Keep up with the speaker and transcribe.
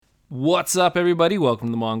What's up, everybody? Welcome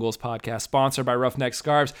to the Mongols podcast, sponsored by Roughneck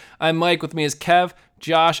Scarves. I'm Mike. With me is Kev,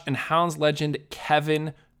 Josh, and Hounds legend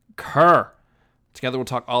Kevin Kerr. Together, we'll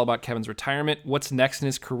talk all about Kevin's retirement, what's next in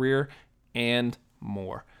his career, and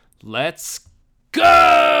more. Let's go!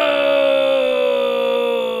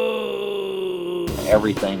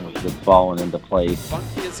 Everything was just falling into place.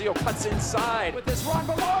 Funky Azio cuts inside with this run.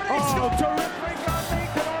 Oh, terrific on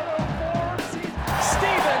Bernardo Forbes.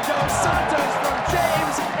 Steven Dos Santos from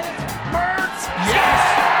James. It's Mertz.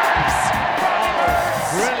 Yes!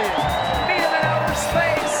 Brilliant. Needed an outer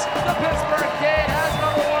space. The Pittsburgh Kid has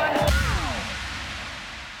number one.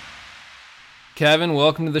 Kevin,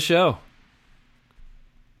 welcome to the show.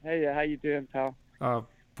 Hey, how you doing, pal?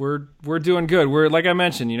 We're doing good. We're, like I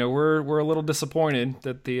mentioned, we're a little disappointed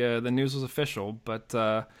that the news was official, but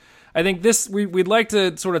I think we'd like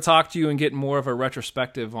to sort of talk to you and get more of a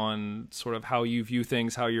retrospective on sort of how you view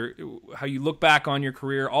things, how you look back on your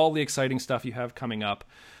career, all the exciting stuff you have coming up.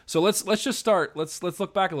 So let's just start. Let's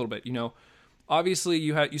look back a little bit. Obviously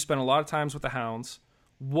you spent a lot of times with the Hounds.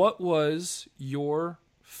 What was your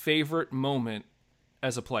favorite moment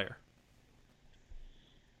as a player?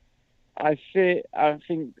 I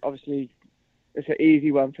think obviously it's an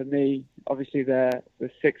easy one for me. Obviously the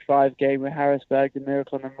 6-5 game with Harrisburg, the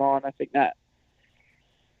Miracle on the Marne. I think that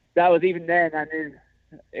was, even then I knew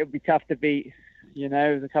it would be tough to beat. It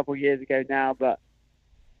was a couple of years ago now, but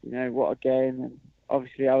what a game. And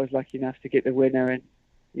obviously I was lucky enough to get the winner, and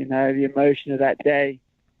the emotion of that day.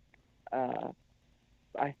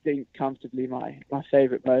 I think comfortably my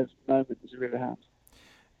favorite moment was the Riverhounds.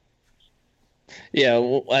 Yeah,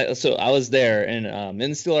 well, so I was there and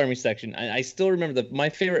in the Steel Army section. I still remember my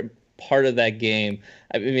favorite part of that game.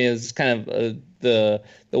 I mean, it was kind of the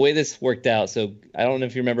way this worked out. So I don't know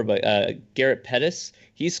if you remember, but Garrett Pettis,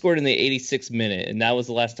 he scored in the 86th minute, and that was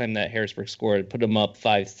the last time that Harrisburg scored. Put him up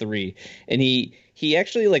 5-3, and he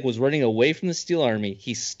actually was running away from the Steel Army.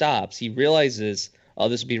 He stops. He realizes, oh,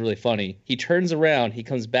 this would be really funny. He turns around, he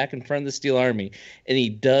comes back in front of the Steel Army, and he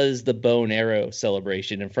does the bow and arrow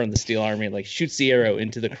celebration in front of the Steel Army, and shoots the arrow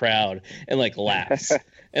into the crowd and laughs.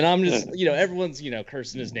 And I'm just, everyone's,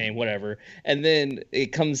 cursing his name, whatever. And then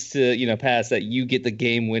it comes to, pass that you get the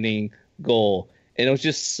game-winning goal. And it was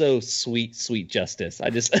just so sweet justice.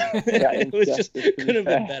 It was just couldn't have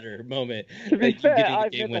been a better moment. To be fair,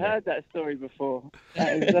 I've never heard that story before.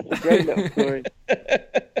 That's a great little story.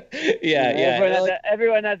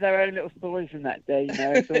 Everyone has their own little stories from that day.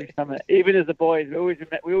 It's always coming. Even as the boys, we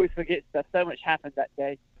always forget stuff. So much happened that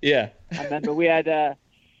day. Yeah. I remember we had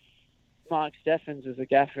Mark Steffens was a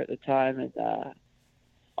gaffer at the time, and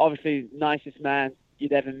obviously nicest man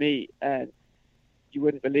you'd ever meet, and you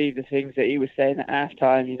wouldn't believe the things that he was saying at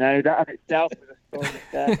halftime. That in itself was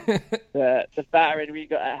a story. The battering we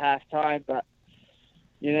got at halftime, but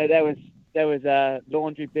there was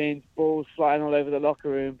laundry bins, balls flying all over the locker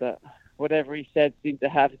room. But whatever he said seemed to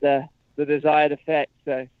have the desired effect.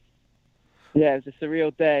 So yeah, it was a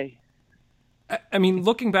surreal day. I mean,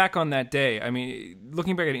 looking back on that day,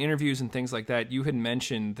 looking back at interviews and things like that, you had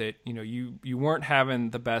mentioned that you weren't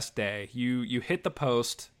having the best day. You hit the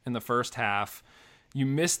post in the first half. You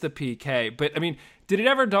missed the PK, but did it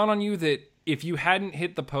ever dawn on you that if you hadn't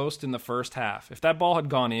hit the post in the first half, if that ball had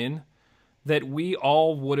gone in, that we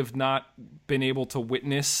all would have not been able to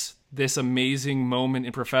witness this amazing moment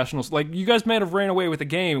in professionals? You guys might have ran away with the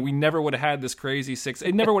game. We never would have had this crazy 6.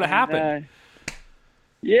 It never would have happened.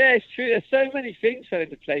 Yeah, it's true. There's so many things fell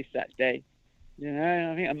into place that day.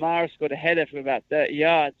 I think Amara scored a header from about 30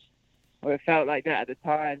 yards, or it felt like that at the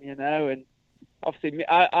time, and obviously,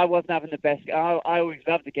 I wasn't having the best. I always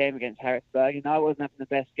loved the game against Harrisburg, and I wasn't having the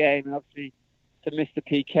best game. And obviously, to miss the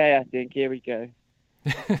PK, I think, here we go.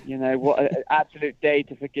 What an absolute day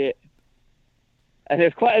to forget. And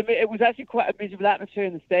it was actually quite a miserable atmosphere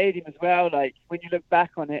in the stadium as well. When you look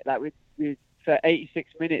back on it, we for 86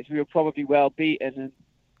 minutes, we were probably well beaten, and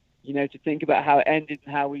to think about how it ended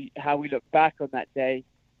and how we look back on that day.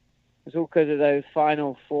 It's all because of those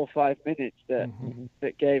final 4 or 5 minutes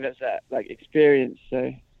that gave us that experience.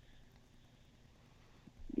 So,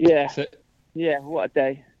 yeah, what a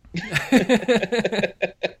day.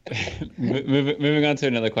 Moving on to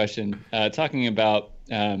another question. Talking about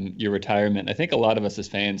your retirement, I think a lot of us as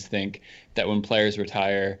fans think that when players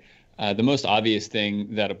retire, the most obvious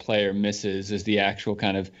thing that a player misses is the actual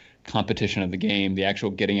kind of competition of the game, the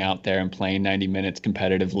actual getting out there and playing 90 minutes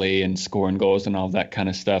competitively and scoring goals and all of that kind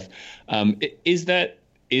of stuff. Is that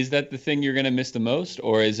the thing you're going to miss the most,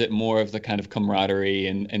 or is it more of the kind of camaraderie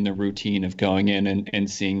and the routine of going in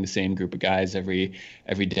and seeing the same group of guys every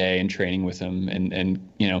day and training with them and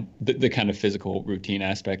the kind of physical routine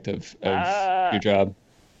aspect of your job?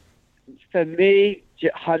 for me,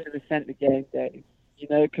 100% the game day. You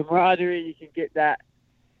know, camaraderie, you can get that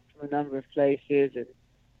from a number of places, and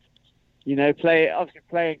you know, obviously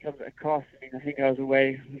playing comes at a cost. I mean, I think as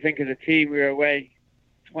a team we were away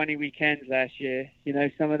 20 weekends last year. You know,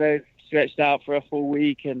 some of those stretched out for a full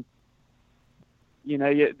week, and you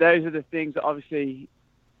know, those are the things that obviously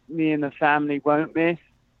me and the family won't miss.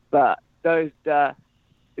 But those the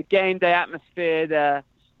game day atmosphere,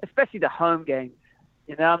 especially the home games.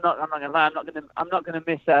 You know, I'm not gonna lie. I'm not gonna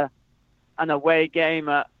miss an away game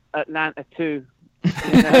at Atlanta 2.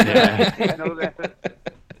 You know, and all that.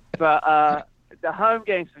 But the home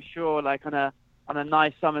games for sure, like on a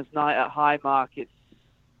nice summer's night at Highmark, it's,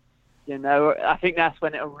 you know, I think that's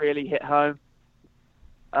when it'll really hit home.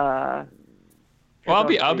 Well, I'll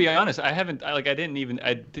be honest. I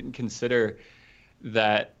didn't consider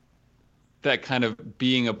that kind of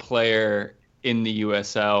being a player in the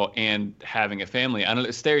USL and having a family. I don't know,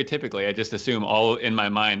 stereotypically, I just assume in my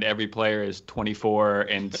mind, every player is 24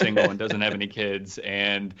 and single and doesn't have any kids,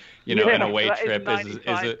 and you know, an away trip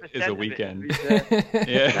is a weekend.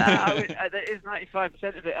 Yeah, that is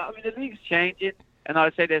 95% of it. I mean, the league's changing, and I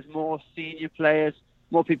would say there's more senior players,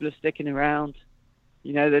 more people are sticking around.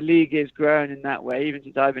 You know, the league is growing in that way. Even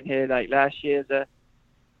since I've been here, like last year,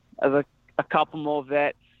 a couple more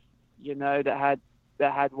vets, you know, that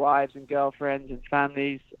had wives and girlfriends and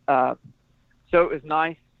families. So it was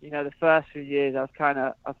nice. You know, the first few years I was kind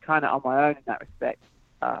of on my own in that respect.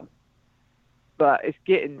 But it's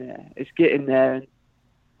getting there. And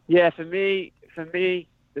yeah, for me,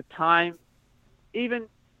 the time, even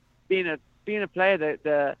being a player,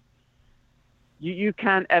 that you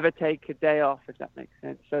can't ever take a day off, if that makes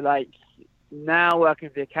sense. So like now working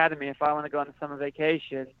for the academy, if I want to go on a summer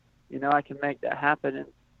vacation, you know, I can make that happen. And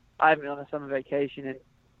I haven't been on a summer vacation in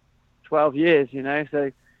 12 years, you know,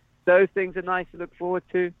 so those things are nice to look forward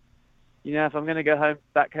to. You know, if I'm going to go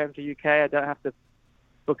back home to UK, I don't have to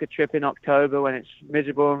book a trip in October when it's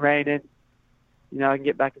miserable and raining. You know, I can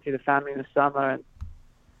get back and see the family in the summer. And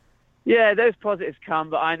yeah, those positives come,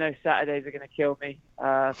 but I know Saturdays are going to kill me.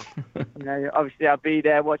 You know, obviously I'll be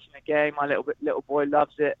there watching the game. My little boy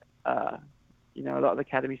loves it. You know, a lot of the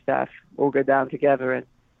academy staff all go down together, and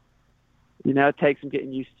you know, it takes some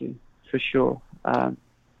getting used to, for sure.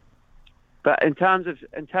 But in terms of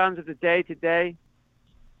the day to day,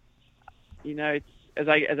 you know, it's as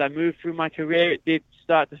I moved through my career, it did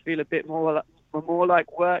start to feel a bit more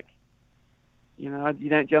like work. You know, you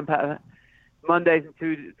don't jump out of it. Mondays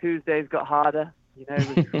and Tuesdays got harder. You know,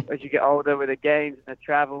 as you get older with the games and the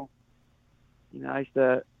travel. You know, I used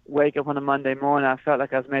to wake up on a Monday morning, I felt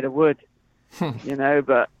like I was made of wood. You know,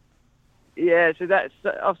 but yeah, so that's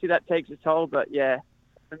obviously that takes a toll. But yeah,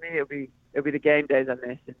 for me it'll be the game days I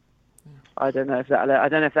miss. I don't know if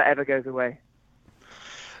that ever goes away.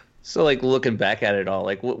 So, like, looking back at it all,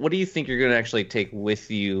 like, what do you think you're going to actually take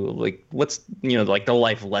with you? Like, what's, you know, like the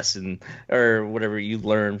life lesson or whatever you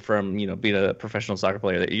learned from, you know, being a professional soccer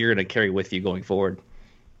player that you're going to carry with you going forward?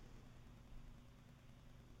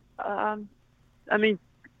 I mean,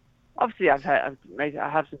 obviously I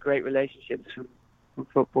have some great relationships from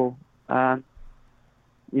football.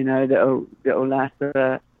 You know, that'll last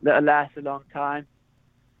a long time.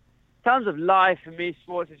 In terms of life, for me,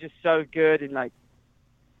 sports is just so good, and like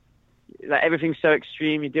everything's so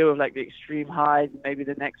extreme. You deal with like the extreme highs, and maybe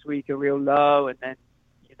the next week a real low, and then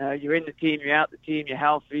you know you're in the team, you're out the team, you're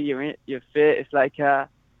healthy, you're fit. It's like you know,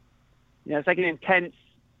 it's like an intense,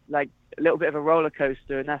 like a little bit of a roller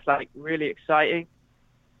coaster, and that's like really exciting.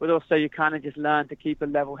 But also you kind of just learn to keep a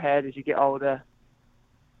level head as you get older.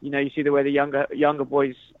 You know, you see the way the younger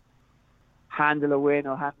boys handle a win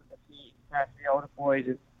or handle a defeat compared to the older boys,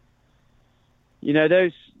 and you know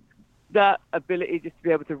that ability just to be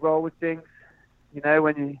able to roll with things. You know,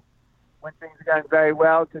 when things are going very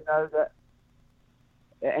well, to know that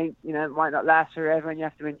it ain't, you know, it might not last forever, and you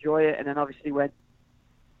have to enjoy it. And then obviously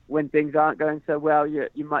when things aren't going so well, you're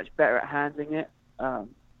much better at handling it. I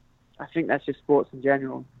think that's just sports in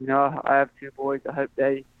general. You know, I have two boys. I hope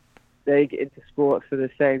they get into sports for the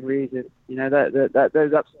same reason. You know, that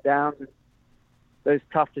those ups and downs and those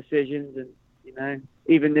tough decisions, and you know,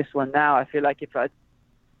 even this one now, I feel like if I,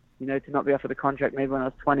 you know, to not be offered the contract maybe when I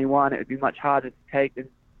was 21, it would be much harder to take than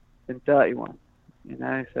 31. You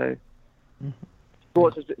know, so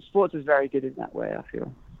sports is very good in that way, I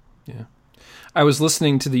feel. Yeah. I was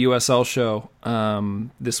listening to the USL show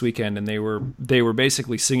this weekend, and they were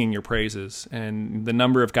basically singing your praises, and the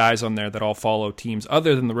number of guys on there that all follow teams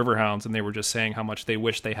other than the Riverhounds, and they were just saying how much they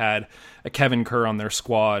wish they had a Kevin Kerr on their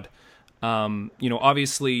squad. You know,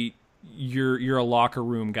 obviously you're a locker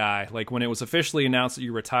room guy. Like when it was officially announced that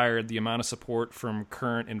you retired, the amount of support from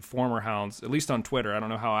current and former Hounds, at least on Twitter, I don't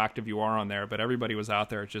know how active you are on there, but everybody was out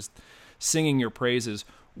there just singing your praises.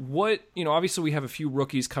 What, obviously we have a few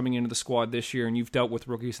rookies coming into the squad this year, and you've dealt with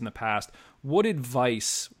rookies in the past. What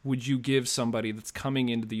advice would you give somebody that's coming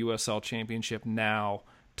into the USL Championship now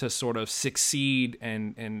to sort of succeed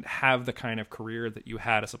and have the kind of career that you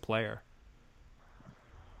had as a player?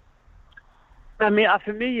 I mean,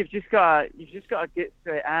 for me, you've just got to get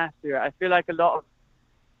straight after it. I feel like a lot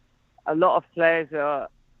of players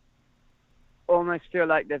almost feel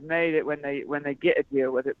like they've made it when they get a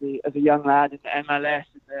deal, whether it be as a young lad in the MLS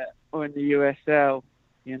or in the USL.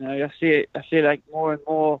 I see like more and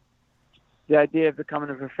more the idea of becoming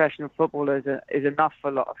a professional footballer is enough for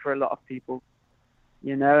a lot of people.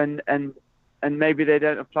 And maybe they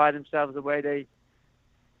don't apply themselves the way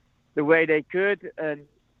they could, and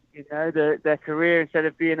their career, instead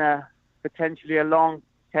of being potentially a long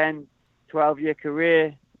 10, 12-year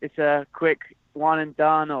career, it's a quick one and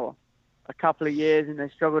done, or a couple of years and they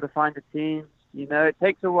struggle to find a team. It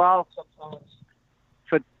takes a while sometimes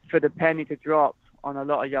for the penny to drop on a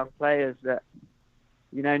lot of young players that,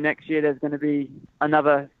 next year there's going to be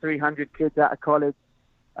another 300 kids out of college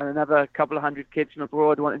and another couple of hundred kids from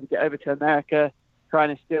abroad wanting to get over to America,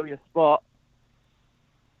 trying to steal your spot.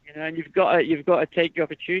 And you've got to take your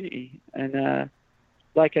opportunity. And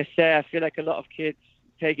like I say, I feel like a lot of kids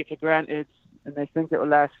take it for granted and they think it will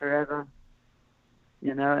last forever.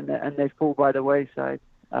 And they fall by the wayside.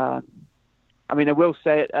 I will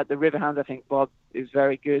say it at the Riverhounds. I think Bob is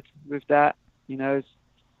very good with that. He's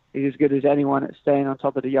as good as anyone at staying on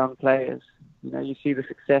top of the young players. You see the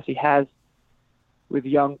success he has with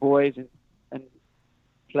young boys and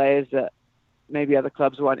players that maybe other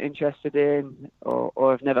clubs weren't interested in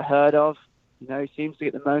or have never heard of. He seems to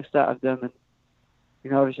get the most out of them.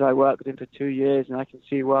 And, obviously I worked with him for 2 years and I can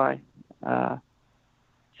see why.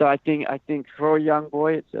 So I think for a young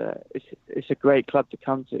boy, it's a great club to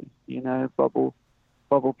come to. Bob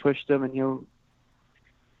will push them and he'll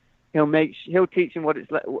teach them what it's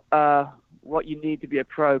like, what you need to be a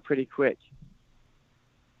pro pretty quick.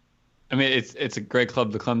 I mean, it's a great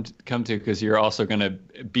club to come to because you're also going to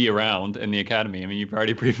be around in the academy. I mean, you've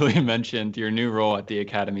already briefly mentioned your new role at the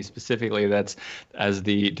academy, specifically that's as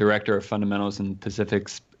the director of fundamentals and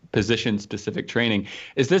position-specific training.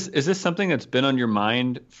 Is this something that's been on your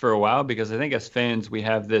mind for a while? Because I think as fans, we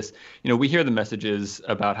have this, we hear the messages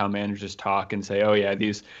about how managers talk and say, oh yeah,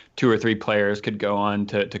 these 2 or 3 players could go on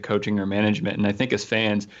to coaching or management. And I think as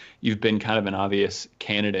fans, you've been kind of an obvious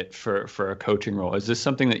candidate for a coaching role. Is this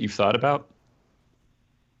something that you've thought about?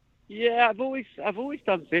 Yeah, I've always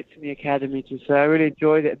done bits in the academy too, so I really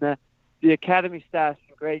enjoyed it. And the academy staff's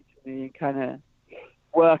been great to me and kind of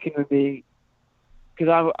working with me,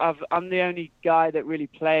 because I'm the only guy that really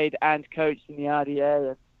played and coached in the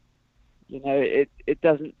RDA,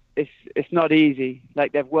 and it's not easy.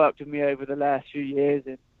 Like, they've worked with me over the last few years,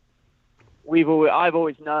 and I've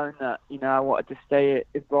always known that I wanted to stay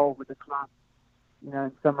involved with the club,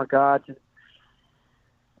 in some regards.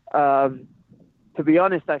 And to be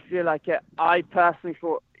honest, I feel like I personally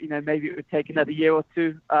thought maybe it would take another year or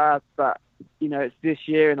two, but it's this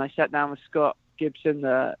year, and I sat down with Scott Gibson,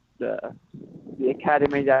 the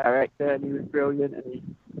academy director, and he was brilliant, and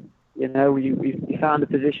we found a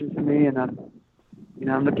position for me, and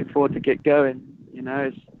I'm looking forward to get going.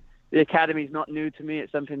 The academy's not new to me.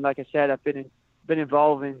 It's something, like I said, I've been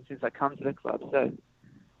involved in since I come to the club, so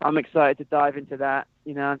I'm excited to dive into that.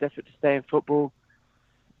 I'm desperate to stay in football.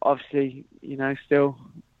 Obviously, still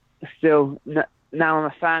now I'm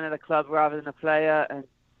a fan of the club rather than a player, and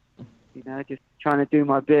just trying to do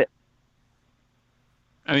my bit.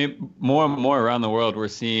 I mean, more and more around the world, we're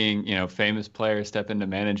seeing, famous players step into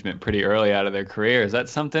management pretty early out of their career. Is that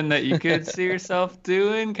something that you could see yourself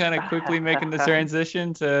doing, kind of quickly making the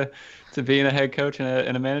transition to being a head coach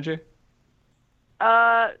and a manager?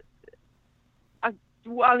 I'm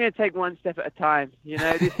going to take one step at a time.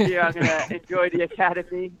 This year I'm going to enjoy the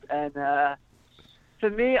academy. And for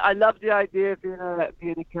me, I love the idea of being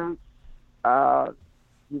a coach. I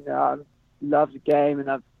love the game, and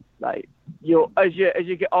I've as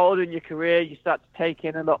you get older in your career, you start to take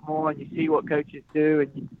in a lot more, and you see what coaches do,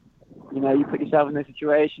 and you put yourself in those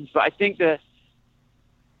situations. But I think that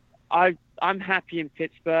I'm happy in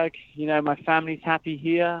Pittsburgh. My family's happy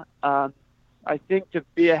here. I think to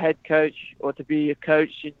be a head coach or to be a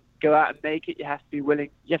coach and go out and make it, you have to be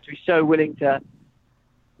willing. You have to be so willing to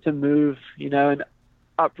move, and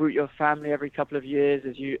uproot your family every couple of years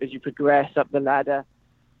as you progress up the ladder.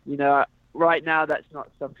 Right now, that's not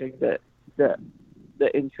something that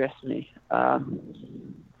interests me.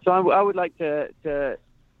 So I would like to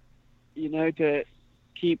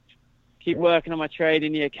keep working on my trade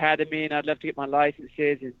in the academy, and I'd love to get my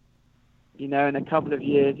licenses. And in a couple of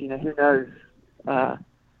years, who knows?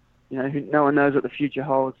 No one knows what the future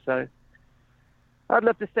holds. So I'd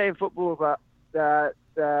love to stay in football, but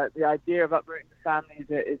the idea of uprooting the family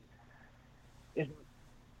isn't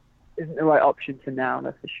the right option for now.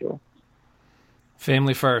 That's for sure.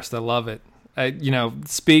 Family first. I love it.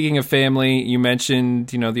 Speaking of family, you mentioned,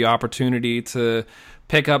 the opportunity to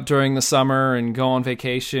pick up during the summer and go on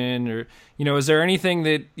vacation, or, is there anything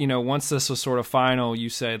that, once this was sort of final, you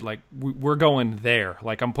said, like, we're going there,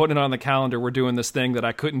 like, I'm putting it on the calendar, we're doing this thing that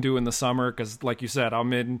I couldn't do in the summer because, like you said,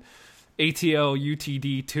 I'm in ATL,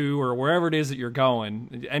 UTD2, or wherever it is that you're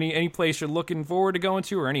going. Any place you're looking forward to going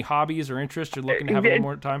to, or any hobbies or interests you're looking to have a little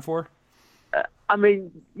more time for?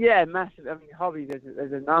 Yeah, massive. Hobbies,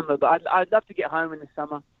 there's a number, but I'd love to get home in the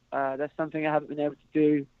summer. That's something I haven't been able to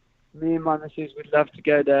do. Me and my missus would love to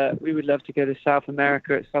go to South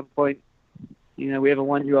America at some point. We have a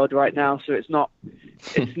 1-year-old right now, so it's not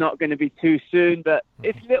going to be too soon, but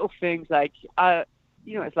it's little things like,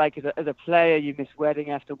 it's like as a player, you miss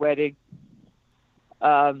wedding after wedding,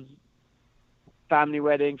 family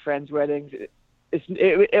wedding, friends' weddings.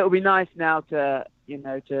 It'll be nice now to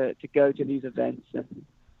go to these events and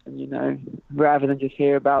rather than just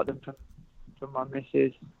hear about them from my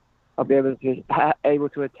missus, I'll be able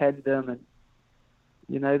to attend them, and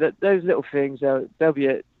that those little things it'll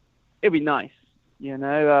be nice.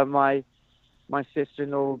 My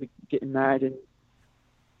sister-in-law will be getting married in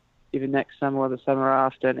either next summer or the summer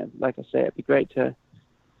after, and like I say, it'd be great to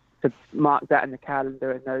mark that in the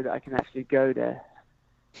calendar and know that I can actually go there.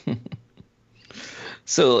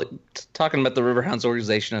 So, talking about the Riverhounds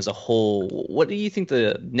organization as a whole, what do you think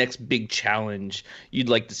the next big challenge you'd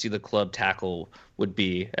like to see the club tackle would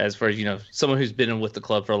be? As far as, someone who's been with the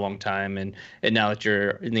club for a long time, and now that you're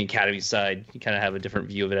in the academy side, you kind of have a different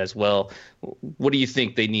view of it as well. What do you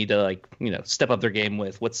think they need to, step up their game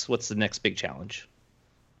with? What's the next big challenge?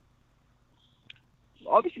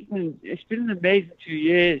 Obviously, it's been an amazing 2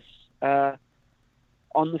 years on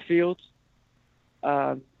the field,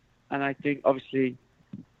 and I think obviously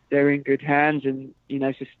they're in good hands, and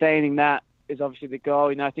sustaining that is obviously the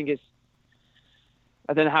goal. I think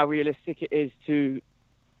I don't know how realistic it is to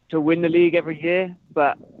win the league every year,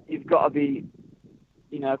 but you've got to be,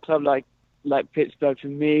 a club like Pittsburgh, for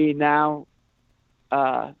me now,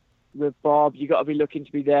 with Bob, you've got to be looking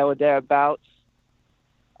to be there or thereabouts.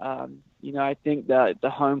 I think that the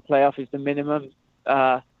home playoff is the minimum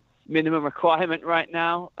requirement right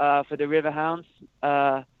now for the Riverhounds.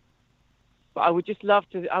 But I would love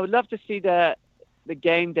to see the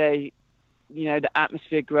game day, the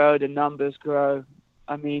atmosphere grow, the numbers grow.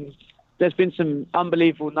 There's been some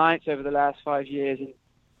unbelievable nights over the last 5 years, and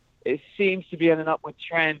it seems to be on an upward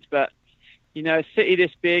trend. But, a city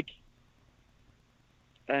this big,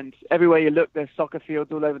 and everywhere you look, there's soccer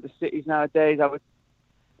fields all over the cities nowadays. I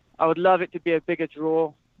would love it to be a bigger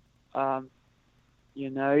draw. Even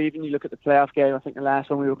you look at the playoff game, I think the last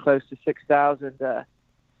one we were close to 6,000.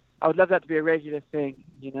 I would love that to be a regular thing,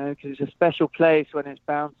 because it's a special place when it's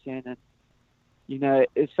bouncing. And,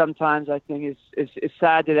 it's sometimes I think it's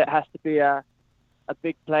sad that it has to be a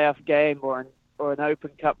big playoff game or an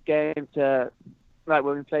Open Cup game like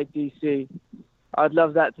when we played DC. I'd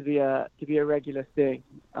love that to be a regular thing.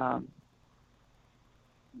 How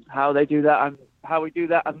we do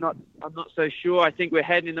that, I'm not so sure. I think we're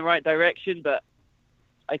heading in the right direction, but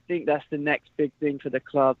I think that's the next big thing for the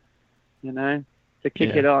club, to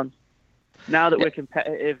kick it on. Now that we're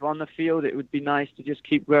competitive on the field, it would be nice to just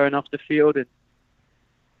keep growing off the field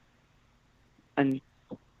and I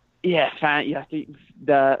think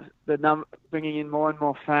the number, bringing in more and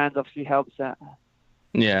more fans obviously helps that.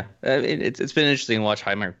 Yeah, it's been interesting to watch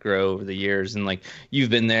Highmark grow over the years, and you've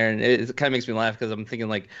been there, and it kind of makes me laugh because I'm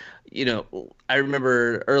thinking I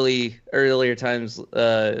remember earlier times,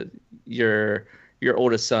 your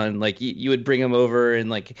oldest son, you would bring him over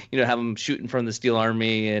and have him shoot in front of the Steel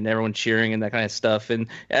Army and everyone cheering and that kind of stuff. And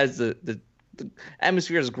as the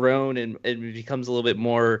atmosphere has grown and it becomes a little bit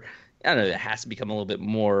more, I don't know, it has to become a little bit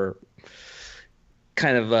more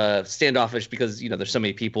kind of standoffish because there's so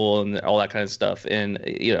many people and all that kind of stuff, and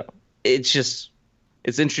it's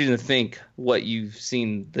interesting to think what you've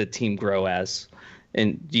seen the team grow as.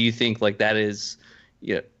 And do you think that is,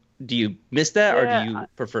 do you miss that or do you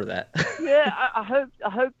prefer that? Yeah, I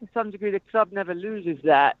hope to some degree the club never loses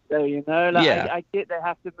that, though. I get they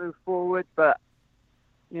have to move forward, but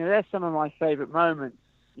there's some of my favorite moments.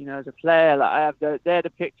 As a player, I have they're the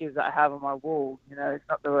pictures that I have on my wall. It's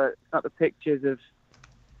not the pictures of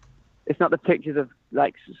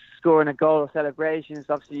like scoring a goal or celebrations,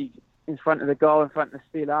 obviously in front of the goal, in front of the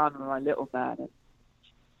Steel Army, my little man. And,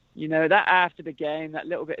 you know, that after the game, that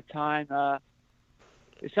little bit of time,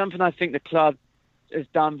 is something I think the club has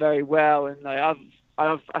done very well. And like,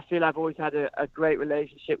 I feel I've always had a great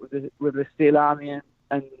relationship with the Steel Army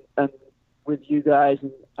and with you guys.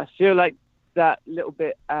 And I feel like that little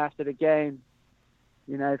bit after the game,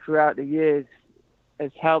 you know, throughout the years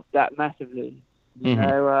has helped that massively. You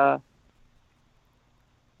know,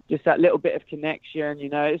 just that little bit of connection, you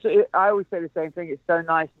know. I always say the same thing. It's so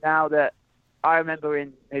nice now that I remember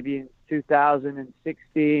maybe in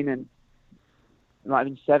 2016 and might have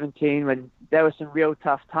been 17 when there were some real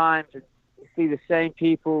tough times, and you see the same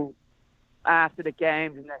people after the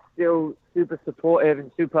games and they're still super supportive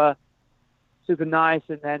and super nice.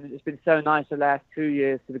 And then it's been so nice the last 2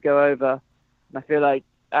 years to go over. And I feel like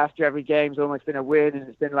after every game's almost been a win and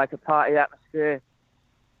it's been like a party atmosphere.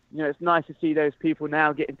 You know, it's nice to see those people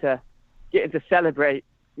now getting to celebrate,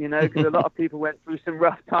 you know, because a lot of people went through some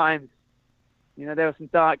rough times. You know, there were some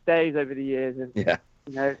dark days over the years. And,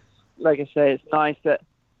 you know, like I say, it's nice that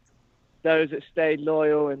those that stayed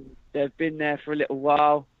loyal and they've been there for a little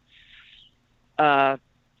while,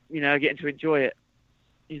 you know, getting to enjoy it.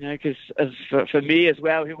 You know, because for me as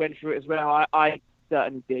well, who went through it as well, I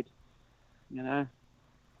certainly did, you know.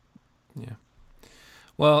 Yeah.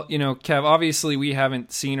 Well, you know, Kev, obviously we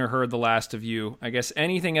haven't seen or heard the last of you. I guess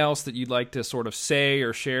anything else that you'd like to sort of say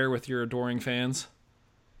or share with your adoring fans?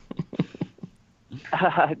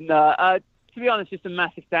 No, to be honest, just a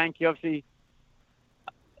massive thank you. Obviously,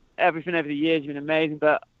 everything over the years has been amazing,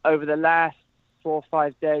 but over the last 4 or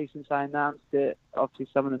 5 days since I announced it, obviously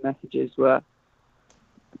some of the messages were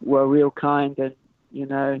real kind, and, you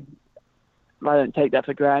know, I don't take that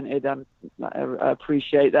for granted. I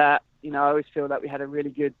appreciate that. You know, I always feel like we had a really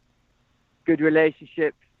good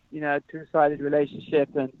relationship, you know, two-sided relationship.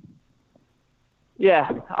 And yeah,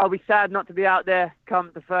 I'll be sad not to be out there come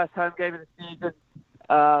the first home game of the season.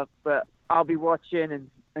 But I'll be watching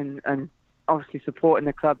and obviously supporting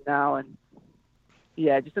the club now. And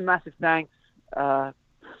yeah, just a massive thanks. The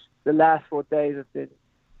last 4 days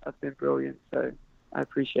have been brilliant. So I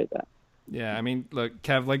appreciate that. Yeah, I mean, look,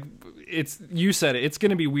 Kev, like you said it. It's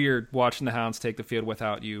going to be weird watching the Hounds take the field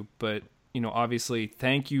without you, but you know, obviously,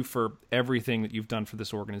 thank you for everything that you've done for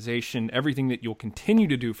this organization, everything that you'll continue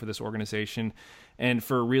to do for this organization, and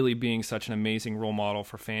for really being such an amazing role model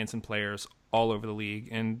for fans and players all over the league.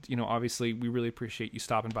 And you know, obviously, we really appreciate you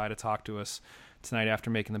stopping by to talk to us tonight after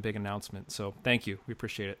making the big announcement. So, thank you. We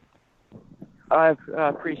appreciate it. I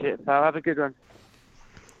appreciate it, pal. Have a good one.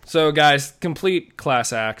 So, guys, complete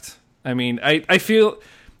class act. I mean, I feel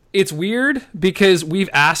it's weird because we've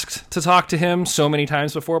asked to talk to him so many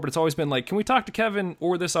times before, but it's always been like, can we talk to Kevin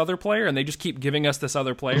or this other player? And they just keep giving us this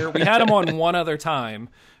other player. We had him on one other time,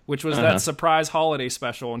 which was that surprise holiday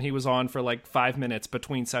special, and he was on for like 5 minutes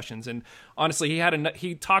between sessions. And honestly,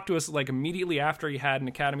 he talked to us like immediately after he had an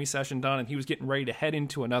academy session done, and he was getting ready to head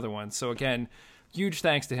into another one. So again, huge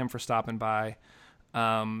thanks to him for stopping by.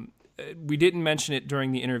 We didn't mention it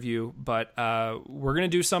during the interview, but we're going to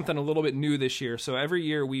do something a little bit new this year. So every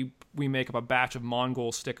year we make up a batch of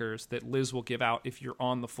Mongol stickers that Liz will give out if you're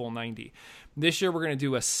on the full 90. This year we're going to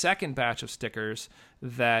do a second batch of stickers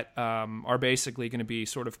that are basically going to be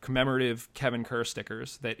sort of commemorative Kevin Kerr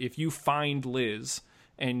stickers that if you find Liz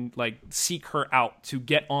and like seek her out to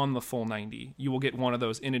get on the full 90, you will get one of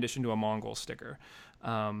those in addition to a Mongol sticker.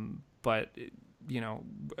 But, you know...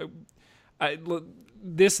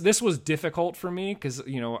 This was difficult for me because,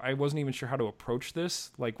 you know, I wasn't even sure how to approach this.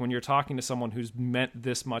 Like when you're talking to someone who's meant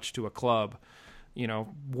this much to a club, you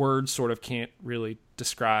know, words sort of can't really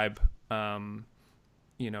describe,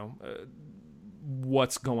 you know,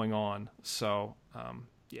 what's going on. So,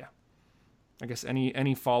 yeah, I guess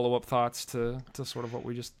any follow-up thoughts to sort of what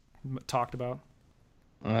we just talked about?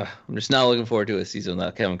 I'm just not looking forward to a season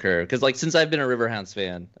without Kevin Kerr because, like, since I've been a Riverhounds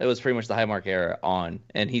fan, it was pretty much the Highmark era on,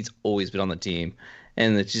 and he's always been on the team.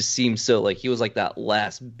 And it just seems so like he was like that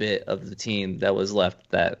last bit of the team that was left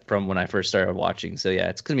that from when I first started watching. So yeah,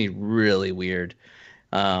 it's gonna be really weird.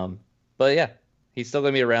 But yeah, he's still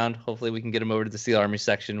gonna be around. Hopefully we can get him over to the Steel Army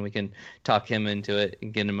section. We can talk him into it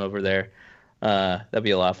and get him over there. That'd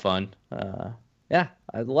be a lot of fun. Yeah,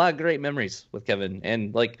 a lot of great memories with Kevin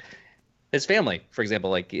and like his family, for example,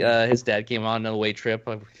 like his dad came on an away trip.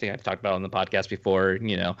 I think I've talked about it on the podcast before,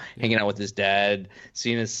 you know, hanging out with his dad,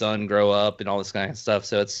 seeing his son grow up and all this kind of stuff.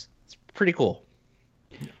 So it's pretty cool.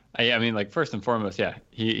 I mean, like first and foremost, yeah,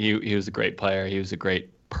 he was a great player. He was a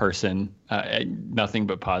great person. Nothing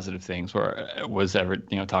but positive things was ever,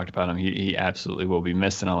 you know, talked about him. He absolutely will be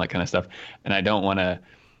missed and all that kind of stuff. And I don't want to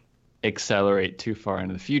accelerate too far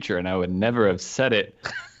into the future, and I would never have said it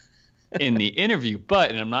in the interview.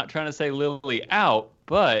 But, and I'm not trying to say Lily out,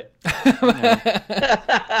 but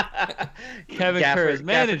Kevin Kerr's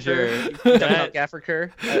manager, Gaffer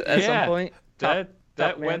Kerr at some point.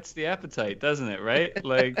 That whets the appetite, doesn't it? Right?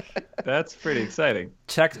 Like, that's pretty exciting.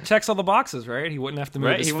 Checks all the boxes, right? He wouldn't have to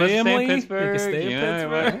move his family. He could stay in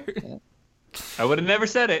Pittsburgh. Right? I would have never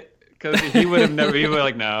said it because he would have never. He would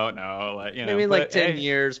like no, like maybe like 10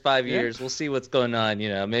 years, 5 years. We'll see what's going on.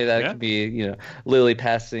 Maybe that could be Lily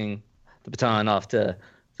passing the baton off to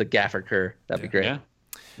the Gaffer Kerr. That'd be great.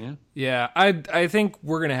 Yeah. I think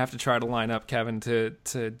we're going to have to try to line up Kevin to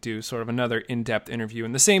do sort of another in-depth interview.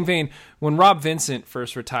 In the same vein, when Rob Vincent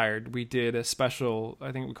first retired, we did a special,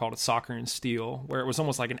 I think we called it Soccer and Steel, where it was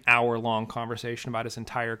almost like an hour-long conversation about his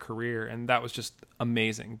entire career, and that was just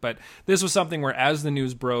amazing. But this was something where, as the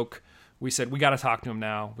news broke, we said, we got to talk to him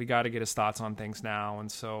now. We got to get his thoughts on things now.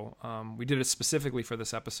 And so we did it specifically for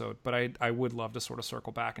this episode, but I would love to sort of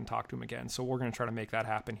circle back and talk to him again. So we're going to try to make that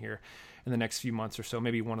happen here in the next few months or so,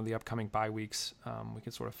 maybe one of the upcoming bye weeks. We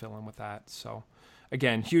can sort of fill in with that. So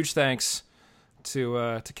again, huge thanks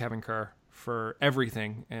to Kevin Kerr for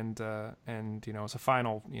everything. And as a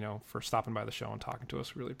final, for stopping by the show and talking to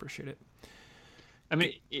us, really appreciate it. I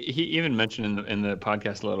mean, he even mentioned in the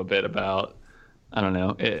podcast a little bit about, I don't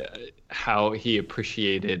know, how he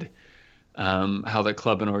appreciated how the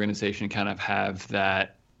club and organization kind of have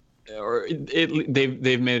that, or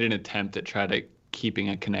they've made an attempt at try to keeping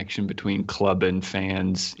a connection between club and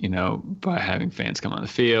fans, by having fans come on the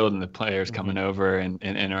field and the players coming over and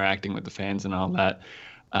interacting with the fans and all that.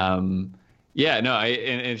 And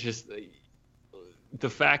it's just the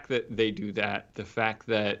fact that they do that, the fact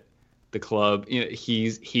that the club,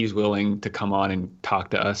 he's willing to come on and talk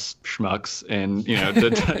to us schmucks, and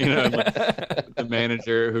the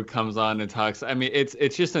manager who comes on and talks. I mean,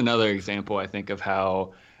 it's just another example, I think, of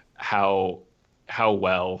how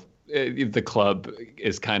well the club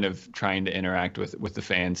is kind of trying to interact with the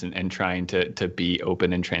fans and trying to be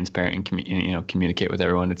open and transparent and communicate with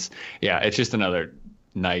everyone. It's just another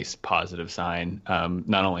nice positive sign,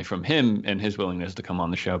 not only from him and his willingness to come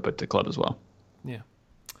on the show, but the club as well. Yeah.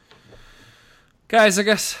 Guys, I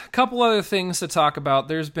guess a couple other things to talk about.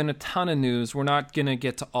 There's been a ton of news. We're not going to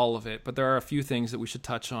get to all of it, but there are a few things that we should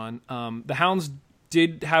touch on. The Hounds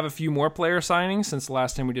did have a few more player signings since the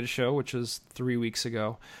last time we did a show, which was 3 weeks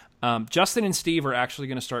ago. Justin and Steve are actually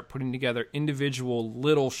going to start putting together individual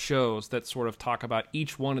little shows that sort of talk about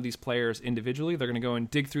each one of these players individually. They're going to go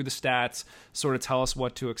and dig through the stats, sort of tell us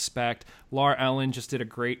what to expect. Laura Ellen just did a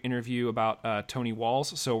great interview about Tony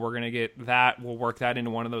Walls, so we're going to get that. We'll work that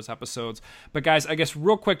into one of those episodes. But guys, I guess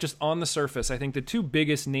real quick, just on the surface, I think the two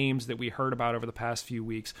biggest names that we heard about over the past few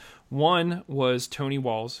weeks, one was Tony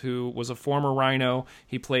Walls, who was a former Rhino.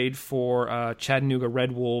 He played for Chattanooga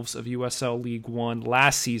Red Wolves of USL League One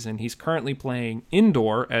last season. He's currently playing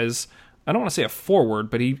indoor as, I don't want to say a forward,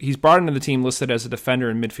 but he's brought into the team listed as a defender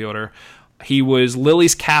and midfielder. He was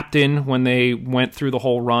Lily's captain when they went through the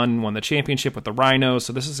whole run, won the championship with the Rhinos.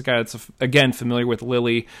 So this is a guy that's, again, familiar with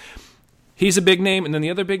Lily. He's a big name. And then the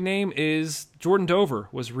other big name is Jordan Dover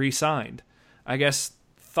was re-signed. I guess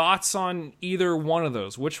thoughts on either one of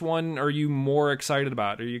those? Which one are you more excited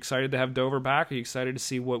about? Are you excited to have Dover back? Are you excited to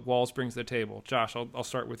see what Walls brings to the table? Josh, I'll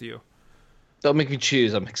start with you. Don't make me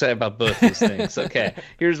choose. I'm excited about both these things. Okay,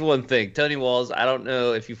 here's one thing. Tony Walls, I don't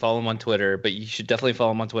know if you follow him on Twitter, but you should definitely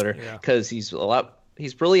follow him on Twitter because he's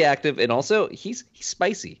really active, and also he's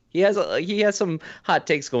spicy. He has some hot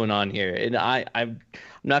takes going on here, and I'm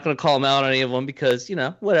not going to call him out on any of them because,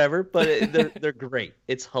 whatever, but they're great.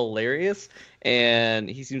 It's hilarious, and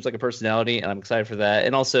he seems like a personality, and I'm excited for that.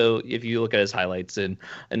 And also, if you look at his highlights and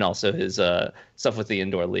also his stuff with the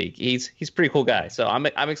indoor league, he's a pretty cool guy. So I'm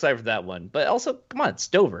excited for that one. But also, come on, it's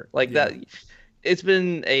Dover. That. It's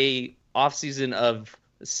been a off season of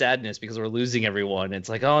sadness because we're losing everyone. It's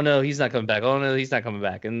like, oh no, he's not coming back. Oh no, he's not coming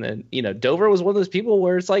back. And then Dover was one of those people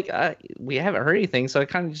where it's like we haven't heard anything, so I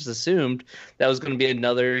kind of just assumed that was going to be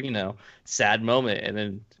another sad moment, and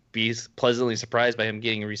then be pleasantly surprised by him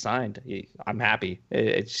getting re-signed. I'm happy.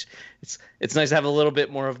 It's nice to have a little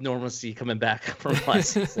bit more of normalcy coming back from last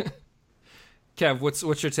season. Kev,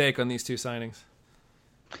 what's your take on these two signings?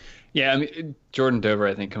 Yeah, I mean, Jordan Dover,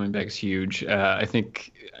 I think coming back is huge. I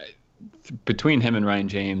think between him and Ryan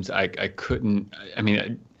James, I couldn't. I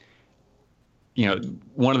mean,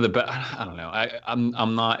 one of the best. I don't know.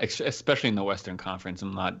 I'm not, especially in the Western Conference,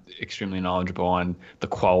 I'm not extremely knowledgeable on the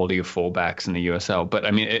quality of fullbacks in the USL. But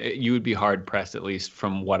I mean, you would be hard pressed, at least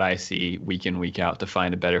from what I see week in, week out, to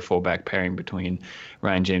find a better fullback pairing between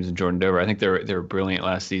Ryan James and Jordan Dover. I think they were brilliant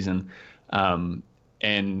last season.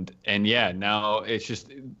 yeah, now it's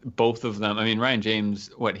just both of them. I mean, Ryan James,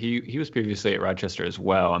 he was previously at Rochester as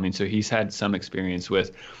well. I mean, so he's had some experience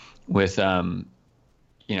with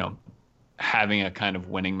having a kind of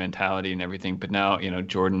winning mentality and everything. But now,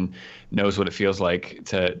 Jordan knows what it feels like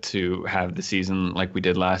to have the season like we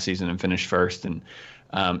did last season and finish first. And,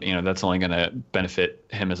 that's only going to benefit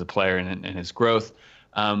him as a player and his growth.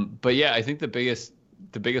 But yeah, I think the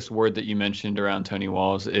biggest word that you mentioned around Tony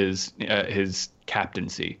Walls is his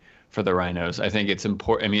captaincy for the Rhinos. I think it's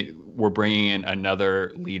important. I mean, we're bringing in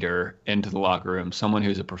another leader into the locker room, someone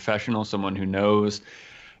who's a professional, someone who knows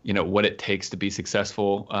what it takes to be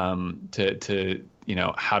successful, to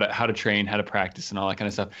how to train, how to practice, and all that kind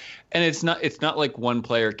of stuff. And it's not like one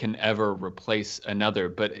player can ever replace another,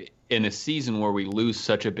 but in a season where we lose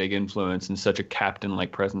such a big influence and such a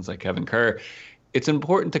captain-like presence like Kevin Kerr, it's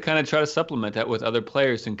important to kind of try to supplement that with other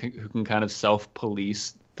players who can kind of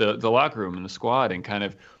self-police the locker room and the squad and kind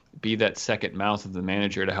of be that second mouth of the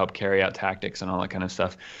manager to help carry out tactics and all that kind of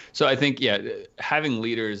stuff. So I think, yeah, having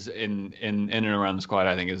leaders in and around the squad,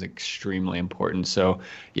 I think, is extremely important. So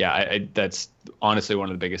yeah, that's honestly one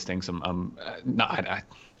of the biggest things.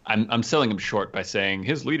 I'm selling him short by saying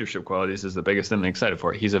his leadership qualities is the biggest thing I'm excited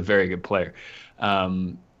for. He's a very good player.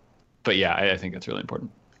 But yeah, I think that's really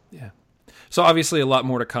important. Yeah. So obviously a lot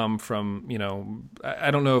more to come from,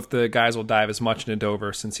 I don't know if the guys will dive as much into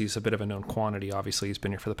Dover since he's a bit of a known quantity. Obviously, he's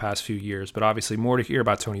been here for the past few years, but obviously more to hear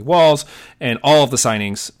about Tony Walls and all of the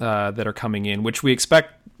signings that are coming in, which we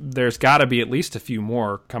expect there's got to be at least a few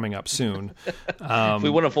more coming up soon. If we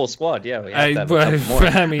want a full squad, yeah. We have to have more.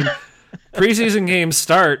 I mean, preseason games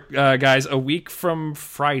start, guys, a week from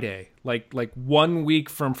Friday. Like 1 week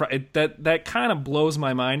from Friday. That kind of blows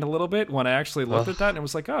my mind a little bit when I actually looked at that and it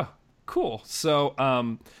was like, oh, cool. So,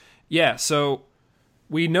 so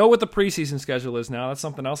we know what the preseason schedule is now. That's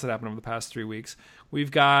something else that happened over the past 3 weeks.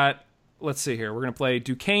 We've got, let's see here. We're going to play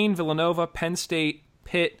Duquesne, Villanova, Penn State,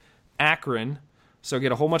 Pitt, Akron. So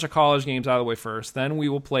get a whole bunch of college games out of the way first. Then we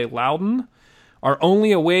will play Loudoun. Our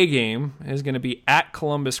only away game is going to be at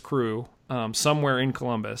Columbus Crew, somewhere in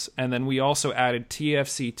Columbus. And then we also added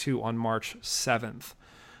TFC2 on March 7th.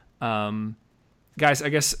 Guys, I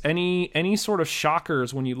guess any sort of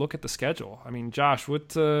shockers when you look at the schedule? I mean, Josh, what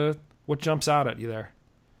jumps out at you there?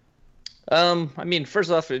 I mean,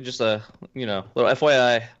 first off, just a little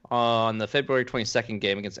FYI on the February 22nd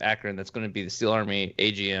game against Akron. That's going to be the Steel Army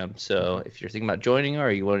AGM. So if you're thinking about joining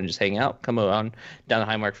or you want to just hang out, come on down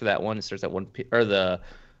to Highmark for that one. It starts at 1 p.m. or the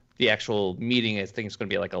actual meeting. I think it's going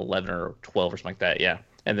to be like 11 or 12 or something like that. Yeah,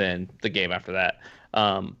 and then the game after that.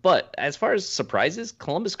 But as far as surprises,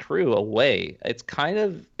 Columbus Crew away, it's kind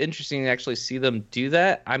of interesting to actually see them do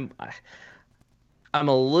that. I'm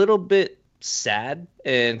a little bit sad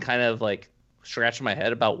and kind of like scratching my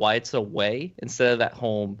head about why it's away instead of at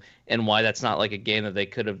home and why that's not like a game that they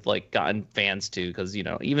could have like gotten fans to, because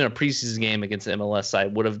even a preseason game against the MLS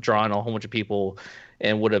side would have drawn a whole bunch of people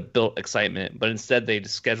and would have built excitement. But instead they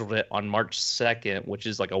just scheduled it on March 2nd, which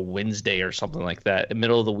is like a Wednesday or something like that, a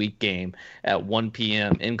middle of the week game at 1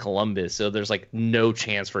 p.m. in Columbus. So there's like no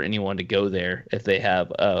chance for anyone to go there if they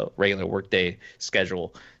have a regular workday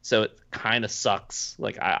schedule. So it kind of sucks.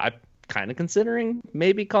 Like I kind of considering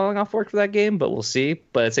maybe calling off work for that game, but we'll see.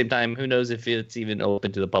 But at the same time, who knows if it's even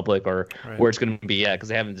open to the public or where it's going to be at, because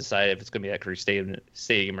they haven't decided if it's going to be at Crew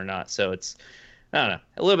Stadium or not. So it's, I don't know,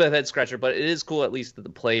 a little bit of a head scratcher, but it is cool at least that the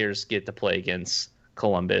players get to play against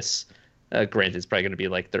Columbus. Granted, it's probably going to be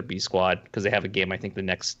like their B squad because they have a game, I think, the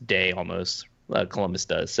next day almost. Columbus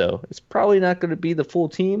does. So it's probably not going to be the full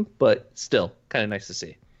team, but still kind of nice to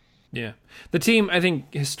see. Yeah. The team, I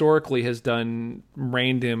think, historically has done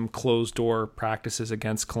random closed-door practices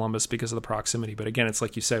against Columbus because of the proximity. But again, it's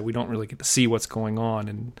like you said, we don't really get to see what's going on.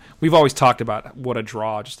 And we've always talked about what a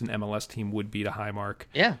draw just an MLS team would be to Highmark.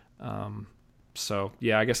 Yeah. So,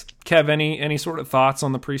 yeah, I guess, Kev, any sort of thoughts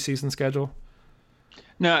on the preseason schedule?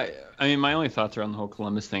 No, I mean, my only thoughts around the whole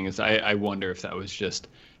Columbus thing is I wonder if that was just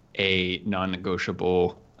a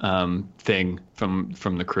non-negotiable thing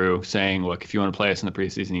from the Crew saying, look, if you want to play us in the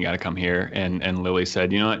preseason, you got to come here. And Lily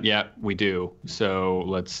said, you know what? Yeah, we do. So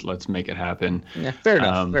let's make it happen. Yeah, fair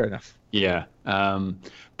enough. Fair enough. Yeah.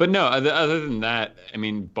 But no, other than that, I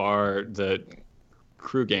mean, bar the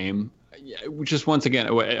Crew game, just once again,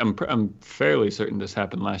 I'm fairly certain this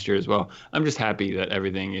happened last year as well. I'm just happy that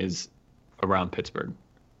everything is around Pittsburgh,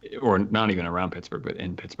 or not even around Pittsburgh, but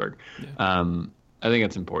in Pittsburgh. Yeah. I think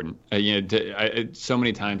it's important. So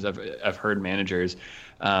many times I've heard managers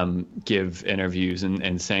give interviews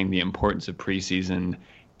and saying the importance of preseason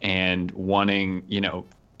and wanting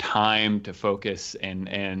time to focus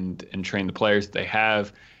and train the players that they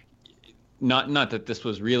have. not that this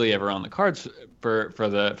was really ever on the cards for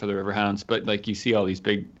the Riverhounds, but like you see all these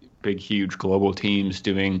big, huge global teams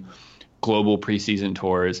doing global preseason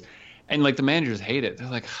tours, and like the managers hate it. They're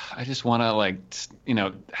like, I just want to like, you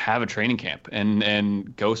know, have a training camp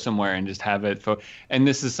and go somewhere and just have it. And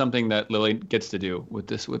this is something that Lily gets to do with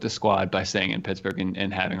the squad by staying in Pittsburgh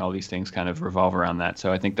and having all these things kind of revolve around that.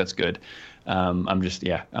 So I think that's good.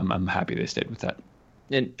 I'm happy they stayed with that.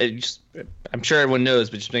 And I'm sure everyone knows,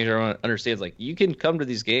 but just make sure everyone understands, like, you can come to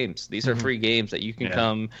these games. These are free games that you can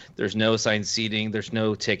come. There's no assigned seating. There's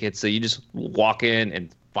no tickets. So you just walk in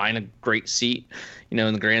and find a great seat, you know,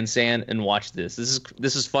 in the grandstand and watch this.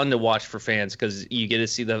 This is fun to watch for fans because you get to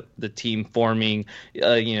see the team forming.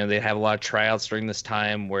 You know, they have a lot of tryouts during this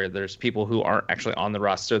time where there's people who aren't actually on the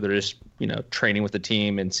roster. They're just, you know, training with the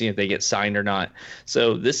team and seeing if they get signed or not.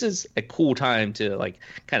 So this is a cool time to like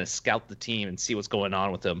kind of scout the team and see what's going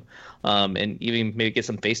on with them, and even maybe get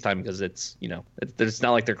some FaceTime because it's, you know, it's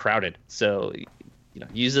not like they're crowded. So, you know,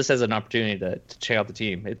 use this as an opportunity to check out the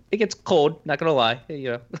team. It gets cold, not gonna lie.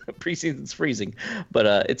 You know, preseason's freezing, but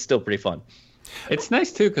it's still pretty fun. It's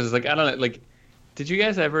nice too because like I don't know, like, did you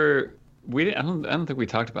guys ever? I don't think we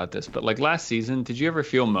talked about this, but like last season, did you ever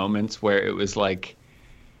feel moments where it was like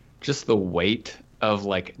just the weight of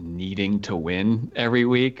like needing to win every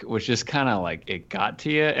week was just kind of like it got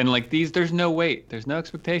to you? And like there's no weight, there's no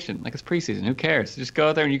expectation. Like, it's preseason, who cares? Just go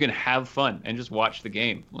out there and you can have fun and just watch the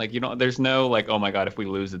game. Like, you know, there's no like, oh my god, if we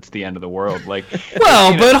lose it's the end of the world. Like,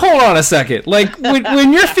 well, but hold on a second. Like,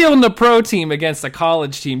 when you're fielding the pro team against a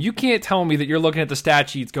college team, you can't tell me that you're looking at the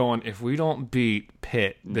stat sheets going, if we don't beat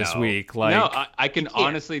Pitt this week, like, no, I can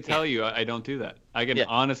honestly tell you I don't do that. I can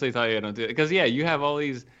honestly tell you I don't do it because you have all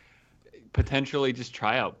these potentially just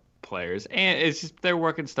tryout players, and it's just they're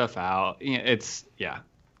working stuff out. It's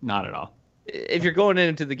not at all. If you're going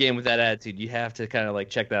into the game with that attitude, you have to kind of like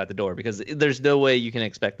check that at the door because there's no way you can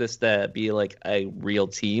expect this to be like a real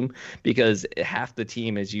team because half the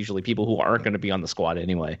team is usually people who aren't going to be on the squad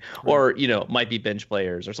anyway, or, you know, might be bench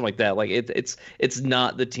players or something like that. Like it's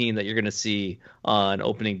not the team that you're going to see on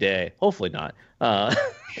opening day. Hopefully not.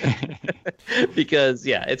 Because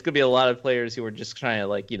it's gonna be a lot of players who are just trying to,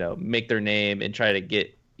 like, you know, make their name and try to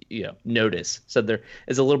get, you know, notice. So there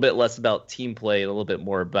is a little bit less about team play and a little bit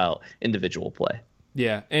more about individual play.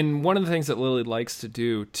 Yeah, and one of the things that Lily likes to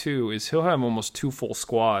do too is he'll have almost two full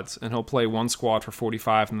squads, and he'll play one squad for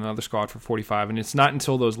 45 and another squad for 45, and it's not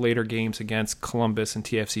until those later games against Columbus and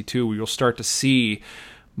TFC2 where you'll start to see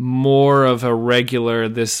more of a regular,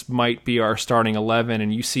 this might be our starting 11,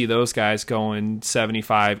 and you see those guys going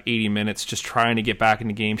 75, 80 minutes just trying to get back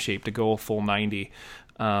into game shape to go a full 90.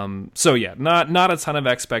 So yeah, not a ton of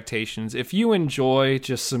expectations. If you enjoy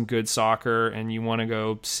just some good soccer and you want to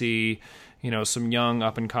go see, you know, some young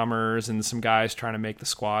up-and-comers and some guys trying to make the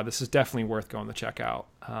squad, this is definitely worth going to check out.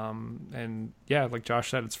 And yeah, like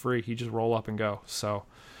Josh said, it's free. You just roll up and go. So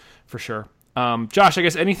for sure. Josh, I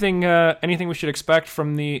guess anything we should expect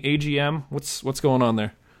from the AGM? What's going on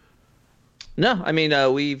there? No, I mean,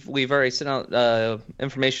 we've already sent out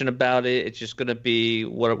information about it. It's just going to be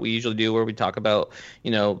what we usually do, where we talk about,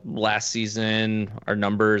 you know, last season, our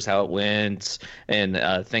numbers, how it went,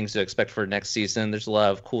 and things to expect for next season. There's a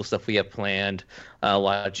lot of cool stuff we have planned, a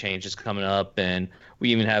lot of changes coming up, and we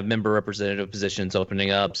even have member representative positions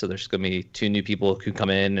opening up. So there's going to be 2 new people who come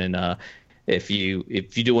in, and if you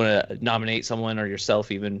do want to nominate someone or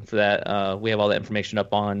yourself even for that, we have all that information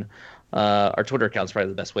up on our Twitter account. Is probably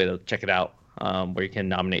the best way to check it out, where you can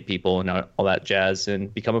nominate people and all that jazz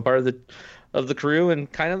and become a part of the crew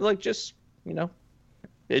and kind of like just, you know,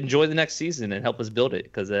 enjoy the next season and help us build it,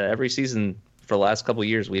 because every season for the last couple of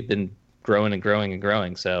years we've been growing and growing and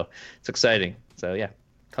growing. So it's exciting. So yeah,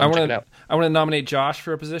 check it out. I want to nominate Josh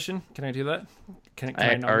for a position. Can I do that? Can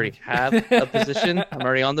I already have a position. I'm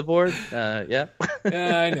already on the board. Yeah.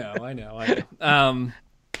 I know.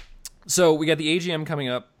 So we got the AGM coming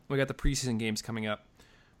up. We got the preseason games coming up.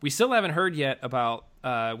 We still haven't heard yet about.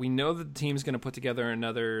 We know that the team's going to put together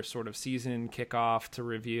another sort of season kickoff to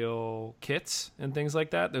reveal kits and things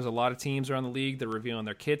like that. There's a lot of teams around the league that are revealing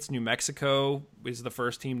their kits. New Mexico is the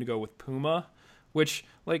first team to go with Puma, which,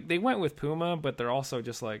 like, they went with Puma, but they're also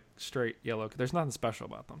just like straight yellow. There's nothing special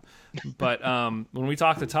about them. But when we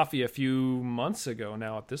talked to Tuffy a few months ago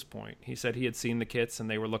now at this point, he said he had seen the kits and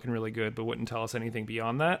they were looking really good, but wouldn't tell us anything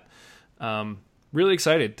beyond that. Really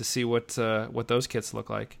excited to see what those kits look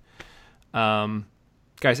like.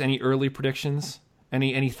 Guys, any early predictions?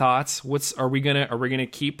 Any thoughts? Are we gonna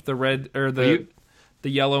keep the red or the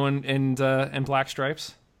yellow and black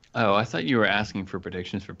stripes? Oh, I thought you were asking for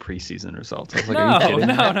predictions for preseason results. I was like, are you kidding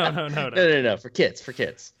me? No. No. For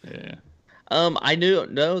kits. Yeah. I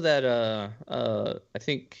know that I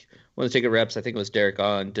think one of the ticket reps, I think it was Derek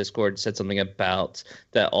on Discord, said something about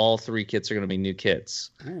that all 3 kits are going to be new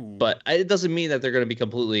kits. Ooh. But it doesn't mean that they're going to be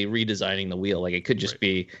completely redesigning the wheel. Like, it could just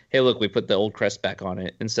be, hey, look, we put the old crest back on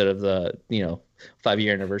it instead of the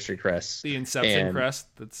 5-year anniversary crest. The Inception crest.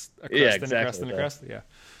 That's a crest and a crest and a crest. Yeah.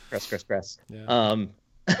 Crest. Yeah.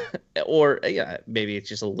 Or maybe it's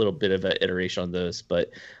just a little bit of an iteration on those,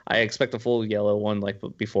 but I expect a full yellow one like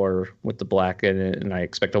before with the black in it, and I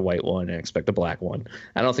expect a white one, and I expect a black one.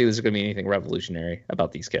 I don't think there's going to be anything revolutionary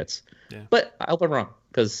about these kits, but I hope I'm wrong,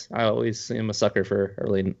 because I always am a sucker for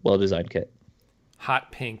early well-designed kit.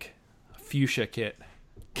 Hot pink fuchsia kit.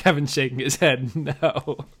 Kevin shaking his head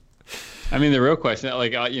no. I mean, the real question,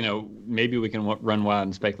 maybe we can run wild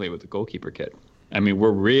and speculate with the goalkeeper kit. I mean,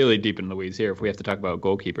 we're really deep in the weeds here if we have to talk about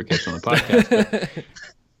goalkeeper kits on the podcast.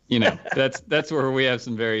 But, that's where we have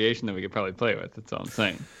some variation that we could probably play with. That's all I'm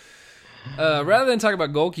saying. Rather than talk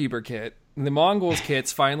about goalkeeper kit, the Mongols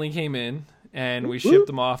kits finally came in, and we shipped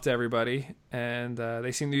them off to everybody. And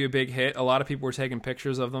they seem to be a big hit. A lot of people were taking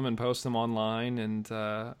pictures of them and posting them online, and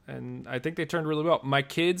I think they turned really well. My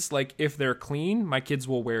kids, if they're clean, my kids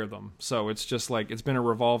will wear them. So it's just it's been a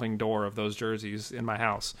revolving door of those jerseys in my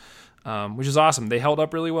house. Which is awesome. They held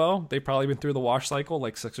up really well. They've probably been through the wash cycle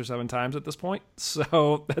 6 or 7 times at this point.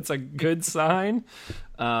 So that's a good sign.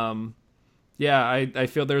 I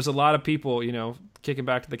feel there's a lot of people, kicking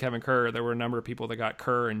back to the Kevin Kerr, there were a number of people that got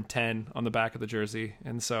Kerr and 10 on the back of the jersey.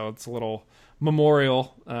 And so it's a little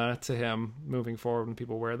memorial to him moving forward when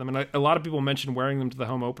people wear them. And a lot of people mentioned wearing them to the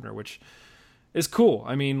home opener, which is cool.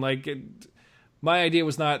 I mean, my idea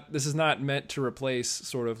was this is not meant to replace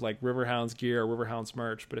sort of Riverhounds gear or Riverhounds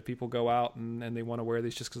merch, but if people go out and they want to wear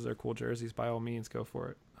these just because they're cool jerseys, by all means, go for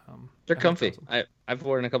it. They're comfy. I've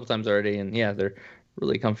worn a couple times already, and they're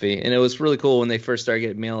really comfy. And it was really cool when they first started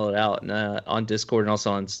getting mailed out on Discord and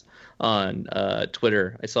also on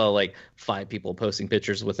Twitter. I saw 5 people posting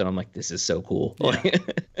pictures with it. I'm like, this is so cool.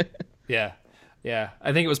 Yeah. Yeah,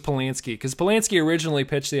 I think it was Polanski, because Polanski originally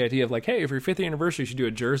pitched the idea of hey, for your 5th anniversary, you should do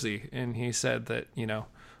a jersey. And he said that,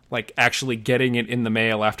 actually getting it in the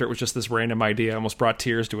mail after it was just this random idea almost brought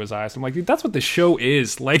tears to his eyes. I'm like, dude, that's what this show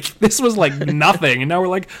is. This was nothing. And now we're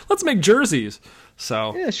let's make jerseys.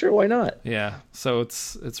 So yeah, sure, why not? Yeah, so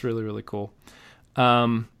it's really, really cool.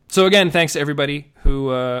 So again, thanks to everybody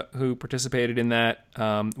who participated in that.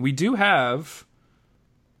 We do have,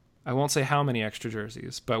 I won't say how many extra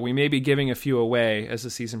jerseys, but we may be giving a few away as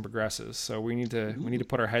the season progresses. So we need to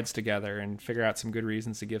put our heads together and figure out some good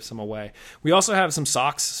reasons to give some away. We also have some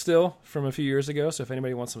socks still from a few years ago. So if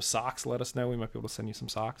anybody wants some socks, let us know. We might be able to send you some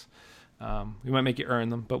socks. We might make you earn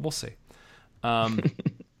them, but we'll see.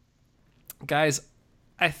 Guys,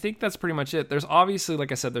 I think that's pretty much it. There's obviously,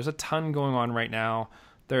 like I said, there's a ton going on right now.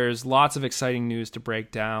 There's lots of exciting news to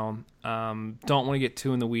break down. Don't want to get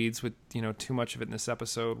too in the weeds with too much of it in this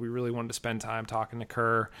episode. We really wanted to spend time talking to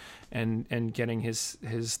Kerr and getting his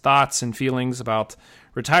thoughts and feelings about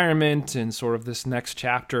retirement and sort of this next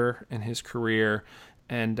chapter in his career.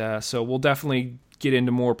 And so we'll definitely get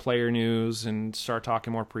into more player news and start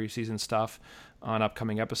talking more preseason stuff on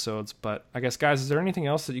upcoming episodes. But I guess, guys, is there anything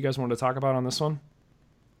else that you guys wanted to talk about on this one?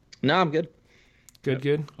 No, I'm good.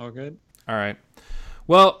 Good. All good. All right.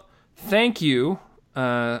 Well, thank you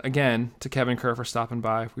again to Kevin Kerr for stopping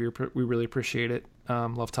by. We really appreciate it.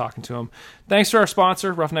 Love talking to him. Thanks to our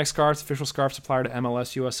sponsor, Roughneck Scarves, official scarf supplier to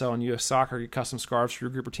MLS, USL, and US Soccer. Get custom scarves for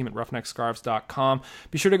your group or team at roughneckscarves.com.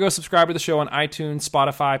 Be sure to go subscribe to the show on iTunes,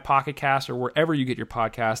 Spotify, Pocket Cast, or wherever you get your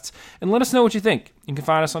podcasts. And let us know what you think. You can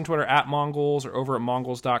find us on Twitter at Mongols or over at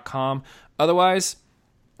mongols.com. Otherwise,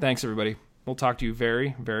 thanks, everybody. We'll talk to you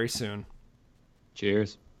very, very soon.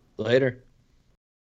 Cheers. Later.